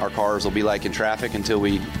what our cars will be like in traffic until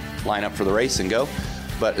we line up for the race and go.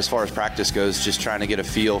 But as far as practice goes, just trying to get a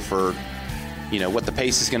feel for, what the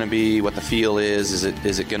pace is going to be, what the feel is.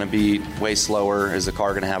 Is it going to be way slower? Is the car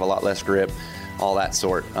going to have a lot less grip? All that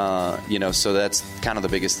sort. So that's kind of the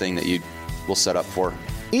biggest thing that you will set up for.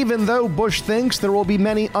 Even though Busch thinks there will be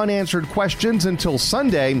many unanswered questions until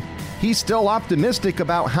Sunday, he's still optimistic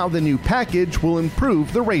about how the new package will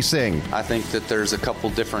improve the racing. I think that there's a couple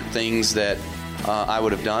different things that I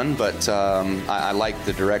would have done, but I like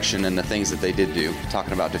the direction and the things that they did do.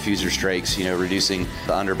 Talking about diffuser strakes, reducing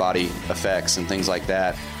the underbody effects and things like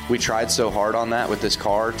that. We tried so hard on that with this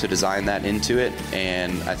car to design that into it,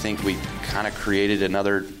 and I think we kind of created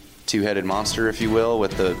another two-headed monster, if you will,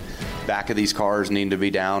 with the back of these cars needing to be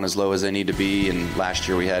down as low as they need to be. And last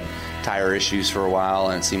year we had tire issues for a while,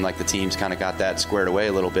 and it seemed like the teams kind of got that squared away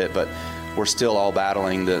a little bit, but we're still all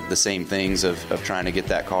battling the same things of trying to get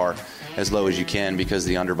that car as low as you can because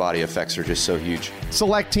the underbody effects are just so huge.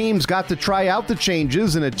 Select teams got to try out the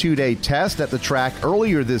changes in a 2-day test at the track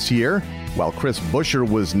earlier this year. While Chris Buescher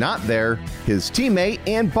was not there, his teammate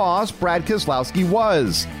and boss Brad Keselowski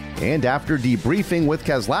was. And after debriefing with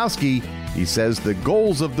Keselowski, he says the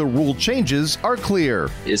goals of the rule changes are clear.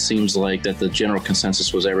 It seems like that the general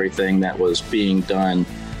consensus was everything that was being done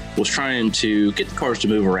was trying to get the cars to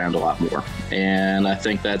move around a lot more. And I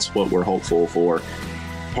think that's what we're hopeful for.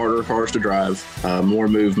 Harder cars to drive, more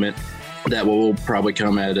movement. That will probably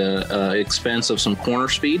come at a expense of some corner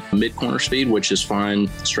speed, mid-corner speed, which is fine.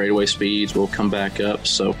 Straightaway speeds will come back up.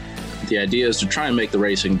 So the idea is to try and make the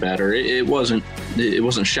racing better. It wasn't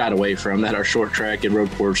shied away from that. Our short track and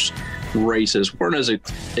road course races weren't as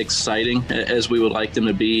exciting as we would like them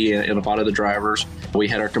to be, and a lot of the drivers. We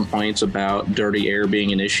had our complaints about dirty air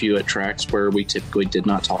being an issue at tracks where we typically did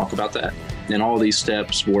not talk about that. And all these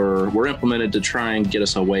steps were implemented to try and get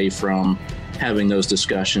us away from having those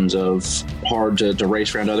discussions of hard to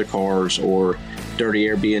race around other cars or dirty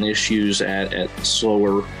air being issues at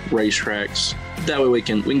slower racetracks. That way we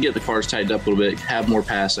can get the cars tightened up a little bit, have more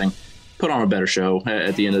passing, put on a better show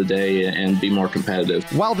at the end of the day and be more competitive.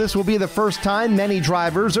 While this will be the first time many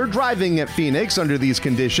drivers are driving at Phoenix under these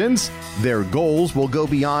conditions, their goals will go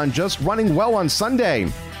beyond just running well on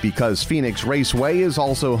Sunday, because Phoenix Raceway is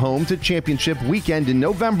also home to Championship Weekend in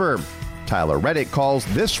November. Tyler Reddick calls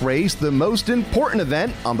this race the most important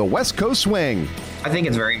event on the West Coast Swing. I think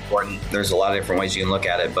it's very important. There's a lot of different ways you can look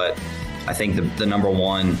at it, but I think the number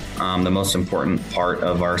one, the most important part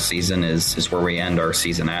of our season is where we end our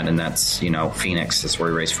season at, and that's, Phoenix. That's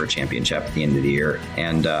where we race for a championship at the end of the year.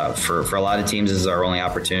 And for a lot of teams, this is our only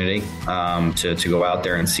opportunity to go out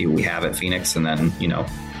there and see what we have at Phoenix, and then,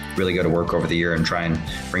 really go to work over the year and try and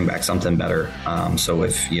bring back something better. So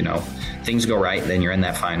if, things go right, then you're in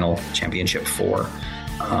that final championship 4.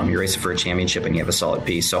 You're racing for a championship and you have a solid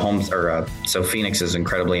piece. So Phoenix is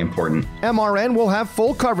incredibly important. MRN will have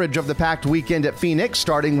full coverage of the packed weekend at Phoenix,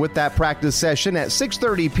 starting with that practice session at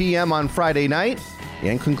 6:30 p.m. on Friday night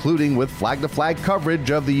and concluding with flag-to-flag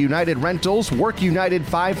coverage of the United Rentals Work United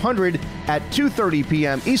 500 at 2:30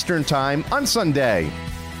 p.m. Eastern Time on Sunday.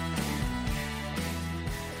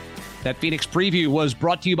 That Phoenix preview was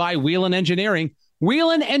brought to you by Whelen Engineering.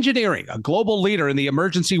 Whelen Engineering, a global leader in the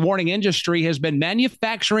emergency warning industry, has been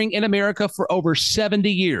manufacturing in America for over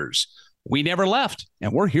 70 years. We never left,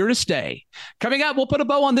 and we're here to stay. Coming up, we'll put a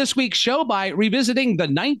bow on this week's show by revisiting the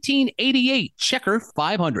 1988 Checker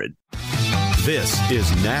 500. This is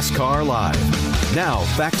NASCAR Live. Now,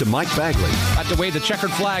 back to Mike Bagley. About to wave the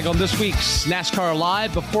checkered flag on this week's NASCAR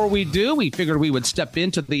Live. Before we do, we figured we would step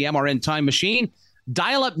into the MRN time machine.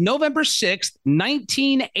 Dial up November 6th,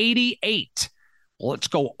 1988. Let's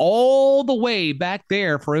go all the way back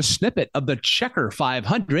there for a snippet of the Checker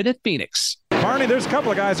 500 at Phoenix. Barney, there's a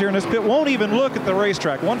couple of guys here in this pit won't even look at the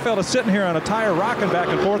racetrack. One fella sitting here on a tire rocking back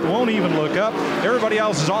and forth, won't even look up. Everybody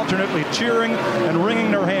else is alternately cheering and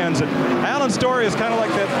wringing their hands. And Alan's story is kind of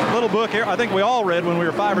like that little book here I think we all read when we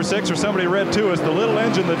were 5 or 6, or somebody read to us, The Little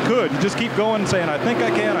Engine That Could. You just keep going saying, I think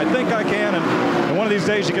I can, and one of these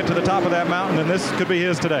days you get to the top of that mountain, and this could be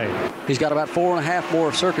his today. He's got about 4.5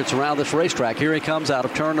 more circuits around this racetrack. Here he comes out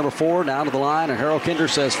of turn number 4 down to the line, and Harold Kinder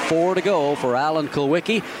says 4 to go for Alan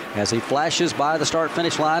Kulwicki as he flashes by the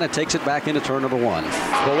start-finish line and takes it back into turn number 1.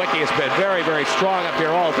 Kulwicki has been very, very strong up here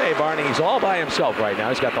all day, Barney. He's all by himself right now.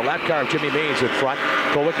 He's got the lap car of Jimmy Means in front.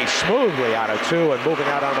 Kulwicki smoothly out of 2 and moving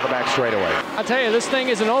out onto the back straightaway. I'll tell you, this thing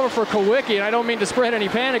isn't over for Kulwicki, and I don't mean to spread any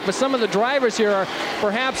panic, but some of the drivers here are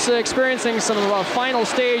perhaps experiencing some final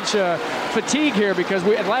stage fatigue here, because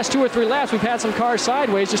at the last 2 or 3 laps we've had some cars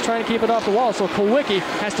sideways just trying to keep it off the wall. So Kulwicki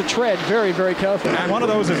has to tread very, very carefully. And one of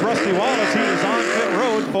those is Rusty Wallace. He was on pit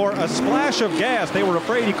road for a splash of gas. They were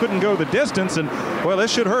afraid he couldn't go the distance, and well,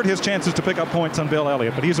 this should hurt his chances to pick up points on Bill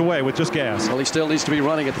Elliott, but he's away with just gas. Well, he still needs to be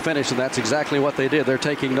running at the finish, and that's exactly what they did. They're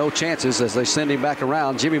taking no chances as they send him back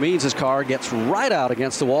around. Jimmy Means' car gets right out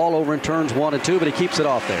against the wall over in turns 1 and 2, but he keeps it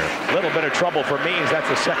off there. A little bit of trouble for Means. That's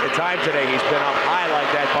the second time today he's been up high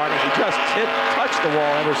like that, Barney. He just touched the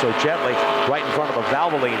wall ever so gently right in front of a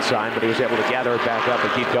Valvoline sign, but he was able to gather it back up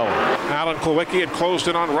and keep going. Alan Kulwicki had closed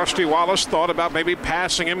in on Rusty Wallace, thought about maybe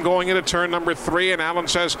passing him going into turn number 3, and Alan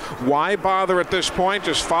says, why bother at this point?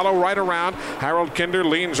 Just follow right around. Harold Kinder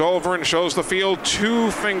leans over and shows the field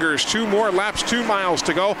 2 fingers, 2 more laps, 2 miles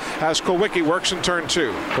to go as Kulwicki works in turn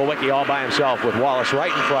 2. Kulwicki all by himself with Wallace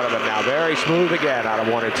right in front of him now. Very smooth again out of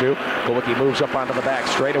 1 or 2. Kulwicki moves up onto the back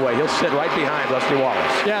straightaway. He'll sit right behind Rusty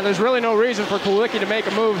Wallace. Yeah, there's really no reason for Kulwicki to make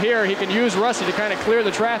a move here. He can use Rusty to kind of clear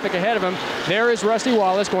the traffic ahead of him. There is Rusty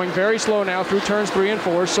Wallace going very slow now through turns 3 and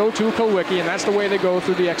 4. So too Kulwicki, and that's the way they go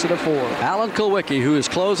through the exit of 4. Alan Kulwicki, who is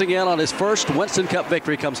closing in on his first Winston Cup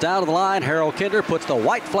victory, comes down to the line. Harold Kinder puts the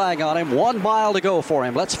white flag on him. 1 mile to go for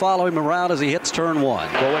him. Let's follow him around as he hits turn 1.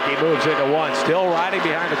 Kulwicki moves into 1, still riding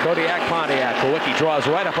behind the Kodiak Pontiac. Kulwicki draws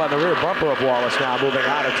right up on the rear bumper of Wallace now, moving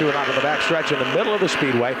out of 2 and onto the back stretch in the middle of the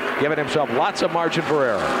speedway, giving himself lots of margin for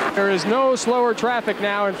error. There is no slower traffic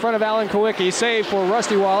now in front of Alan Kulwicki, save for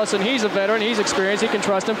Rusty Wallace, and he's a veteran, he's experienced, he can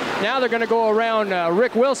trust him. Now they're going to go around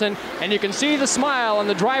Rick Wilson, and you can see the smile on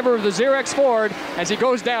the driver of the Xerox Ford as he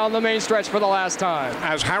goes down the main stretch for the last time.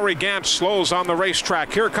 As Harry Gant slows on the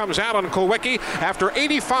racetrack, here comes Alan Kulwicki. After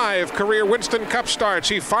 85 career Winston Cup starts,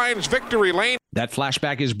 he finds victory lane. That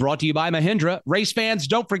flashback is brought to you by Mahindra. Race fans,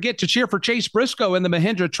 don't forget to cheer for Chase Briscoe in the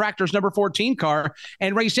Mahindra Tractor's number 14 car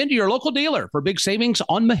and race into your local dealer for big savings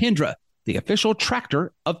on Mahindra, the official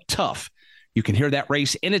tractor of tough. You can hear that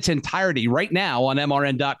race in its entirety right now on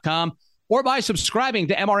MRN.com or by subscribing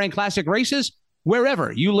to MRN Classic Races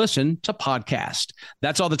wherever you listen to podcasts.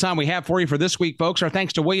 That's all the time we have for you for this week, folks. Our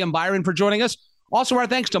thanks to William Byron for joining us. Also, our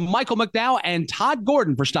thanks to Michael McDowell and Todd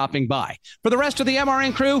Gordon for stopping by. For the rest of the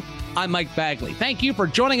MRN crew, I'm Mike Bagley. Thank you for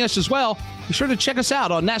joining us as well. Be sure to check us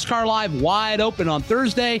out on NASCAR Live Wide Open on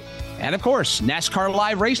Thursday. And, of course, NASCAR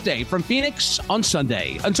Live Race Day from Phoenix on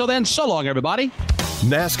Sunday. Until then, so long, everybody.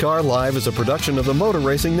 NASCAR Live is a production of the Motor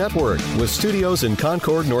Racing Network with studios in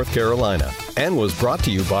Concord, North Carolina, and was brought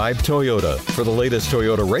to you by Toyota. For the latest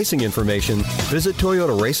Toyota racing information, visit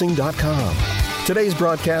toyotaracing.com. Today's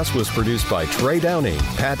broadcast was produced by Trey Downing,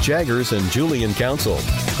 Pat Jaggers, and Julian Council.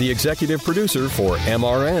 The executive producer for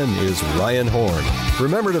MRN is Ryan Horn.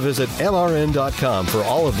 Remember to visit MRN.com for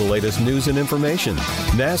all of the latest news and information.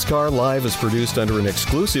 NASCAR Live is produced under an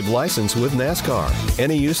exclusive license with NASCAR.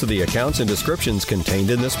 Any use of the accounts and descriptions contained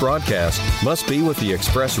in this broadcast must be with the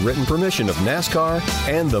express written permission of NASCAR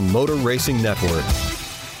and the Motor Racing Network.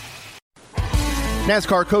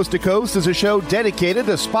 NASCAR Coast to Coast is a show dedicated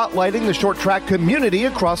to spotlighting the short track community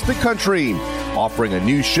across the country. Offering a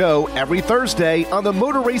new show every Thursday on the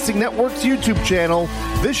Motor Racing Network's YouTube channel,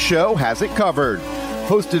 this show has it covered.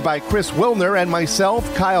 Hosted by Chris Wilner and myself,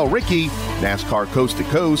 Kyle Rickey, NASCAR Coast to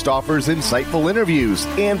Coast offers insightful interviews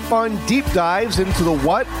and fun deep dives into the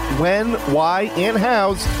what, when, why, and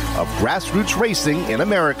hows of grassroots racing in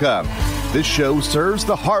America. This show serves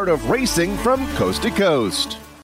the heart of racing from coast to coast.